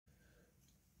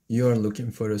You are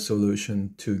looking for a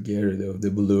solution to get rid of the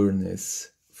blurriness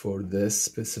for this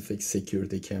specific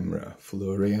security camera,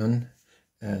 Floureon,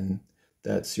 and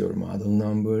that's your model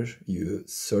number. You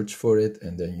search for it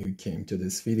and then you came to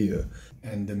this video.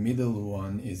 And the middle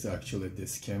one is actually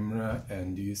this camera,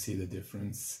 and do you see the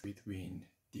difference between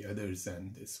the others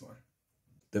and this one?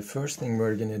 The first thing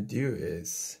we're gonna do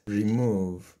is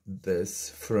remove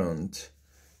this front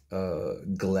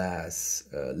glass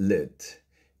lid.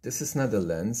 This is not a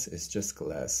lens, it's just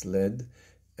glass lid,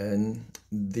 and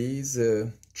these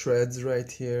threads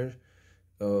right here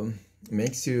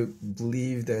makes you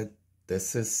believe that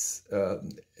this is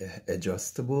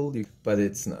adjustable, but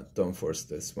it's not. Don't force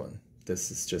this one.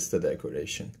 This is just a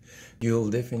decoration.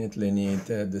 You'll definitely need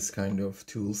this kind of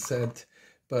tool set,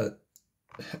 but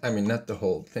I mean, not the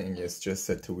whole thing, it's just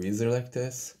a tweezer like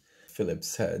this,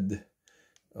 Phillips head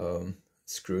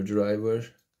screwdriver,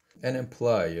 and a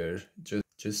plier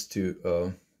just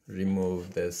to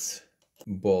remove this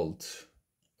bolt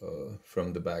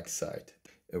from the back side.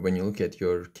 When you look at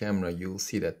your camera, you'll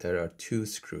see that there are two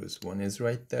screws. One is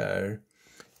right there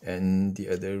and the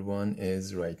other one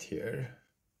is right here.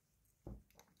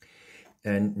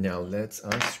 And now let's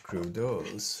unscrew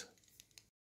those.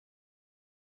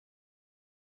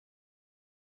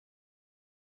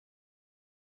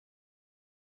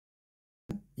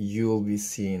 You'll be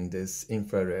seeing this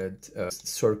infrared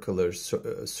circular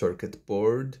circuit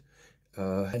board.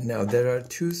 And now there are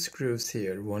two screws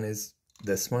here. One is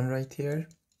this one right here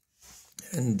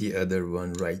and the other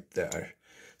one right there.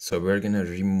 So we're gonna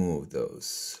remove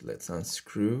those. Let's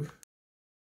unscrew.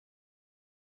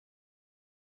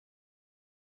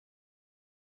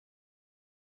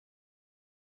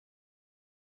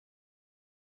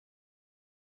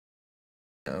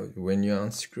 Now, when you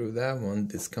unscrew that one,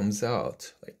 this comes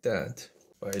out like that.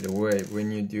 By the way,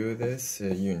 when you do this,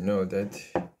 you know that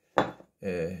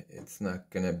it's not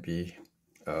gonna be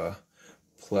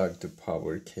plugged to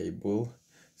power cable,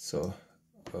 so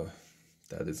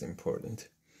that is important.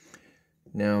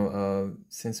 Now,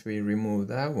 since we removed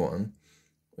that one,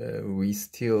 we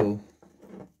still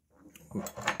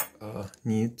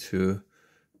need to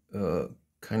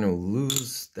kind of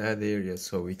lose that area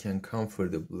so we can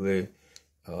comfortably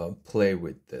play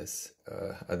with this.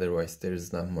 Otherwise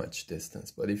there's not much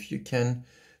distance, but if you can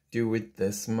do with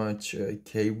this much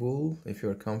cable, if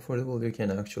you're comfortable, you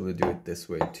can actually do it this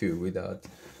way too without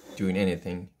doing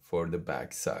anything for the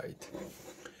back side.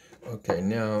 Okay,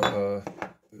 now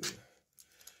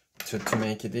to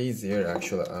make it easier,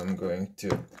 actually I'm going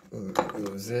to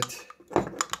lose it.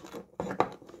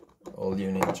 All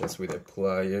you need, just with a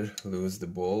plier, lose the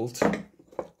bolt and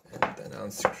then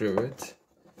unscrew it.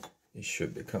 It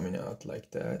should be coming out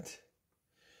like that.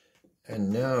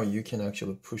 And now you can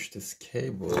actually push this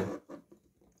cable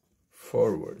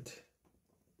forward.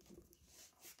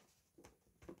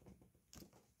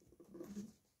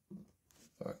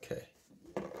 Okay,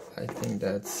 I think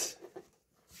that's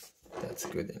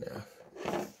good enough.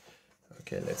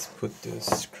 Okay, let's put the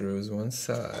screws one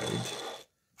side.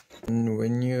 And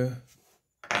when you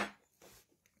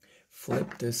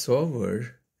flip this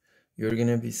over, you're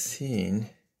gonna be seeing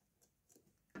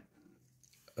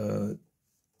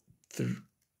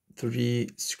three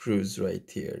screws right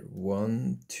here.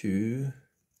 1, 2,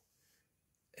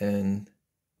 and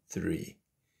 3.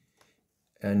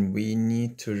 And we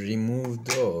need to remove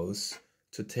those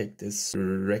to take this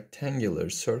rectangular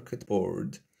circuit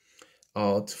board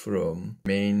out from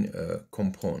main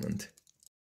component.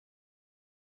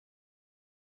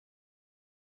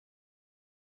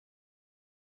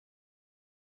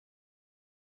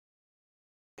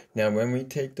 Now when we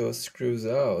take those screws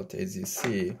out, as you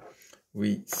see,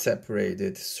 we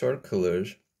separated circular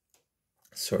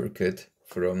circuit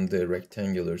from the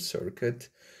rectangular circuit,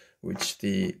 which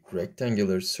the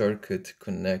rectangular circuit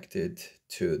connected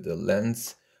to the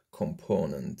lens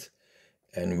component.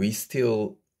 And we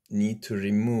still need to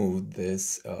remove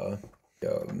this,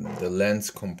 the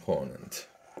lens component.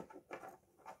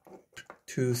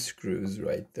 Two screws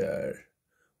right there.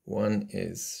 One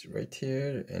is right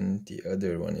here and the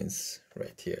other one is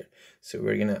right here. So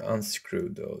we're gonna unscrew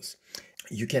those.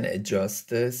 You can adjust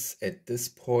this at this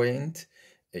point.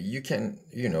 You can,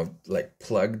 you know, like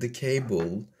plug the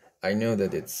cable. I know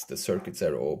that the circuits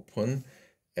are open,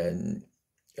 and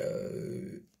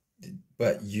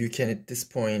but you can at this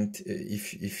point,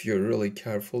 if you're really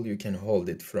careful, you can hold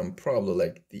it from probably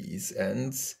like these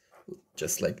ends,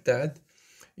 just like that.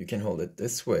 You can hold it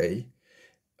this way.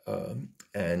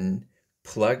 And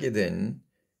plug it in,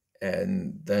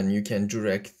 and then you can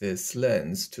direct this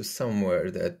lens to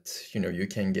somewhere that, you know, you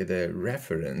can get a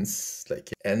reference, like,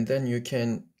 and then you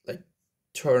can like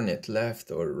turn it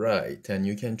left or right, and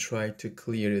you can try to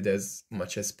clear it as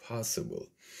much as possible.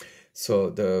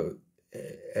 So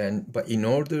but in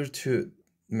order to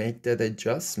make that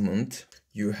adjustment,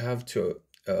 you have to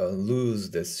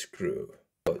lose the screw.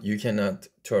 You cannot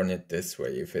turn it this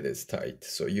way if it is tight,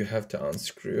 so you have to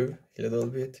unscrew a little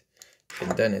bit,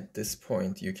 and then at this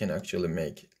point you can actually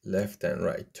make left and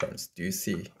right turns. Do you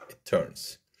see it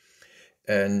turns?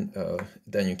 And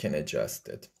then you can adjust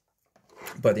it.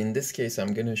 But in this case,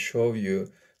 I'm gonna show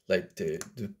you like the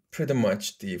pretty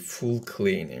much the full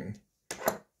cleaning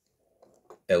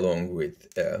along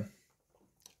with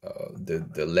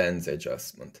the lens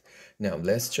adjustment. Now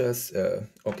let's just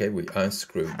okay, we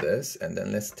unscrewed this, and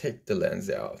then let's take the lens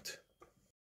out.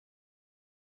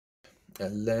 A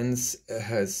lens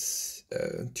has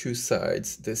two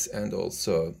sides. This end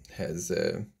also has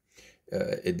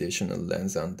additional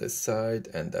lens on this side,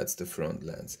 and that's the front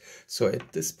lens. So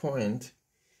at this point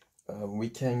we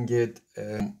can get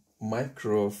a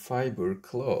microfiber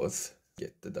cloth,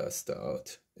 get the dust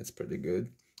out. It's pretty good.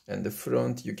 And the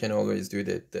front, you can always do it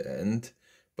at the end,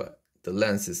 but the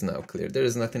lens is now clear. There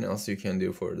is nothing else you can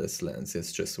do for this lens.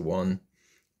 It's just one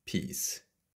piece.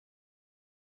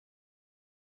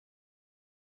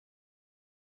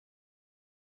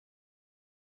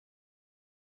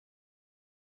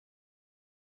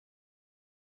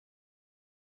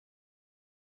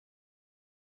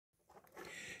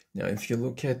 Now, if you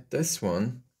look at this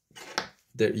one,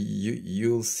 there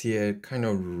you'll see a kind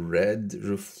of red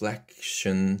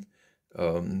reflection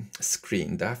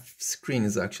screen. That screen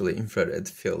is actually infrared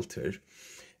filter.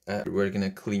 We're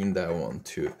gonna clean that one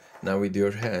too. Now with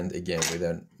your hand, again with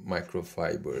a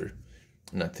microfiber,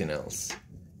 nothing else,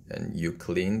 and you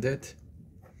cleaned it,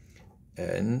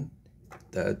 and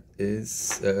that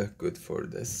is good for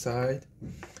this side.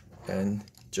 And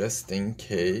just in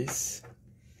case,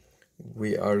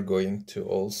 we are going to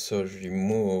also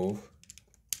remove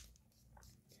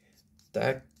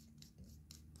that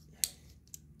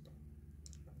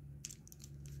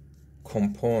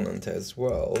component as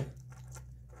well.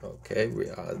 Okay, we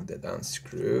add that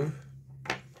unscrew,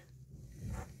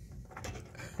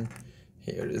 and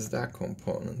here is that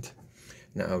component.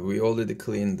 Now we already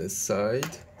cleaned this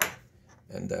side,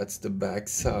 and that's the back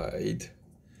side,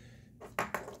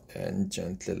 and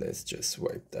gently let's just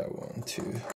wipe that one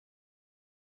too.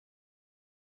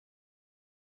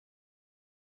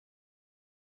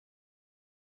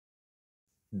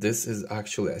 This is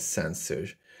actually a sensor.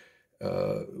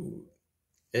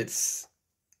 It's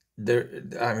there,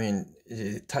 I mean,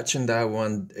 touching that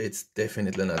one, it's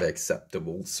definitely not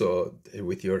acceptable. So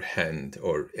with your hand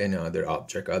or any other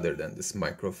object other than this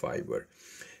microfiber,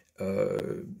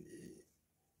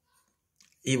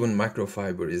 even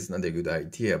microfiber is not a good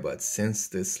idea. But since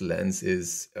this lens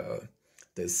is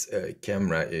this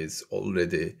camera is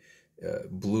already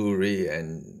blurry,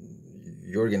 and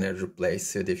you're gonna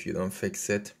replace it if you don't fix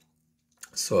it,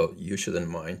 so you shouldn't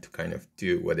mind to kind of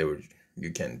do whatever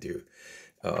you can do.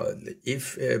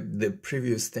 If the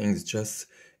previous things, just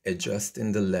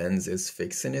adjusting the lens, is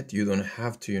fixing it, you don't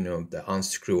have to,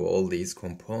 unscrew all these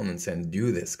components and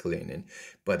do this cleaning.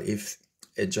 But if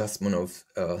adjustment of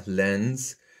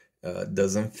lens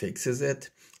doesn't fixes it,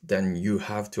 then you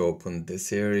have to open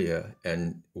this area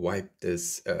and wipe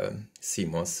this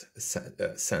Cmos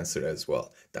sensor as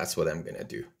well. That's what I'm gonna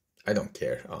do. I don't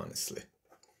care, honestly.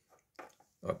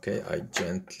 Okay, I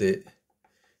gently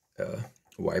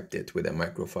wiped it with a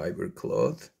microfiber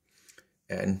cloth,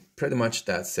 and pretty much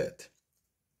that's it.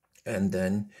 And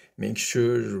then make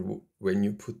sure when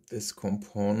you put this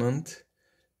component,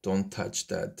 don't touch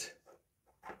that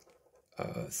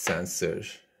sensor.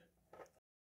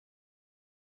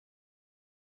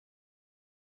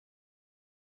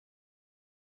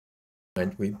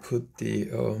 And we put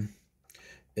the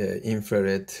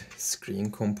infrared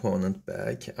screen component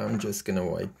back. I'm just gonna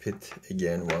wipe it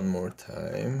again one more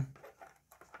time.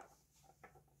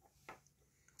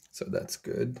 So that's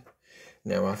good.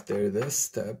 Now after this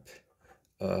step,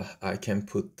 I can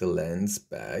put the lens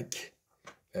back,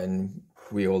 and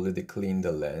we already cleaned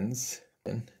the lens,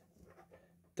 and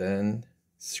then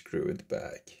screw it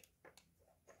back.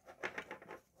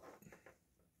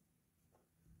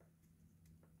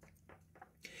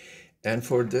 And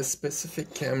for this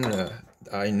specific camera,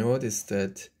 I noticed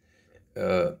that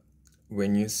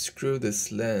when you screw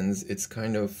this lens, it's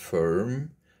kind of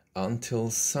firm until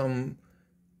some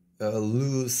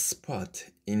loose spot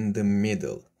in the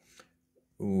middle.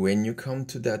 When you come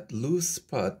to that loose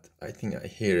spot, I think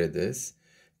here it is.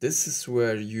 This is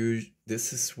where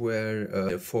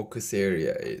the focus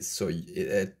area is. So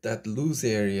at that loose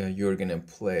area, you're gonna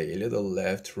play a little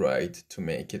left, right to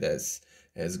make it as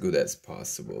as good as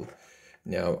possible.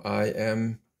 Now I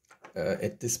am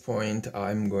at this point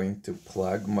I'm going to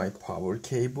plug my power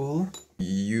cable.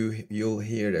 You'll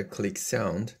hear a click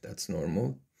sound, that's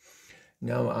normal.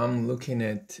 Now I'm looking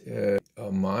at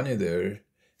a monitor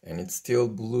and it's still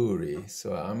blurry,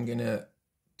 so I'm gonna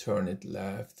turn it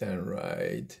left and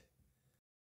right.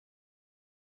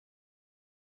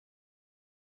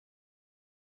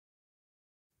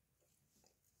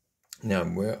 Now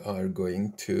we are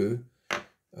going to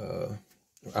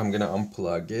I'm gonna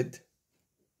unplug it.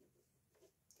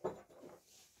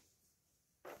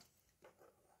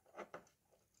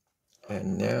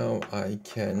 And now I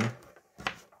can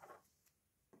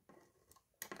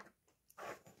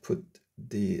put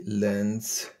the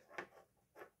lens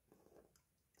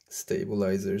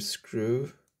stabilizer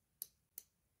screw.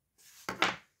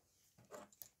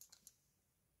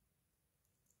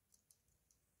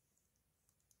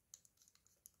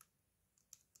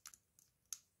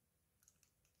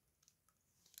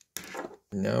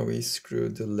 Now we screw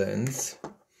the lens,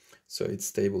 so it's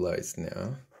stabilized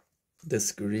now. The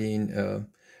screen,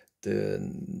 the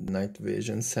night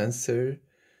vision sensor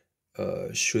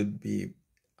should be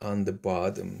on the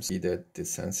bottom. See that the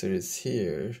sensor is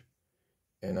here,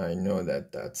 and I know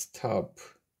that that's top,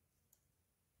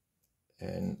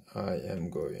 and I am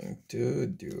going to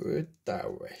do it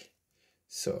that way.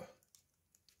 So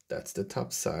that's the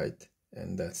top side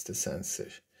and that's the sensor.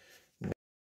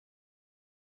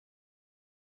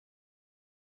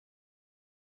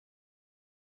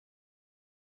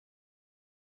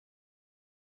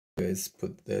 Is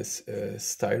put this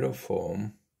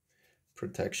styrofoam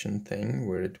protection thing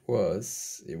where it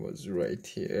was right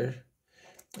here.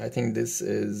 I think this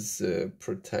is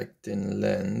protecting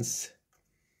lens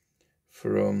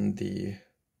from the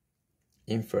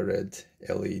infrared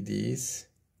LEDs.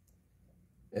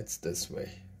 It's this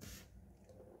way.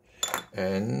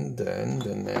 And then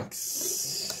the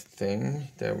next thing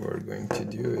that we're going to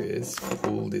do is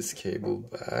pull this cable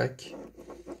back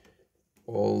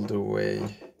all the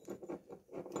way.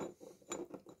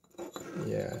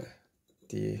 Yeah,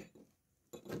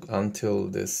 until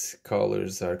these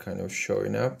colors are kind of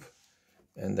showing up,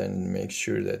 and then make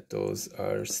sure that those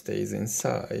stays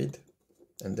inside,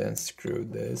 and then screw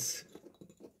this.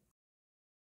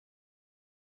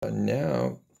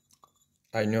 Now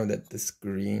I know that this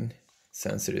green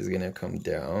sensor is gonna come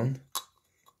down,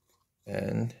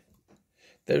 and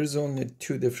there's only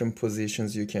two different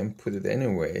positions you can put it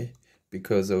anyway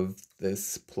because of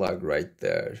this plug right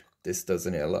there. This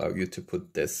doesn't allow you to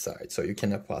put this side, so you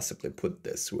cannot possibly put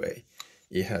this way.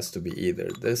 It has to be either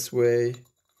this way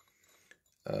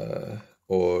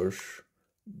or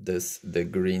the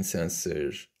green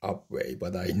sensor up way,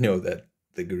 but I know that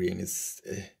the green is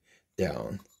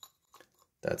down.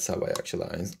 That's how I actually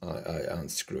I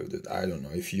unscrewed it. I don't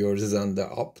know if yours is on the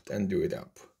up, then do it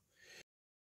up.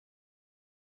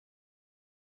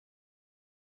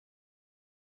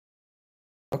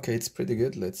 Okay, it's pretty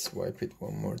good. Let's wipe it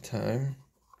one more time.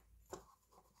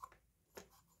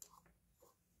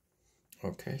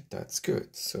 Okay, that's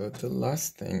good. So the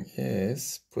last thing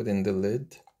is putting the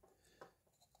lid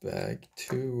back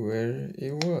to where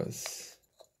it was.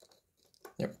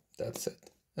 Yep, that's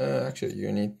it. Actually,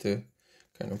 you need to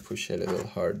kind of push it a little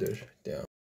harder down.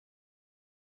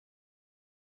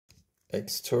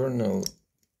 External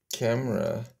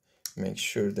camera, make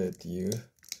sure that you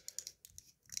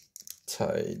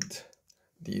tied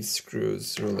these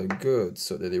screws really good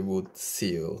so that it would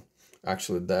seal.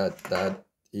 Actually, that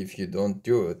if you don't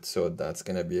do it, so that's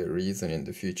gonna be a reason in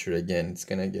the future. Again, it's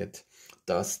gonna get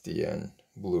dusty and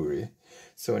blurry.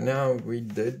 So now we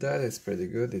did that. It's pretty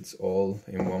good. It's all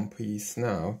in one piece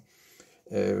now.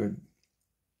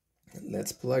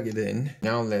 Let's plug it in.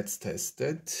 Now let's test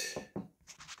it.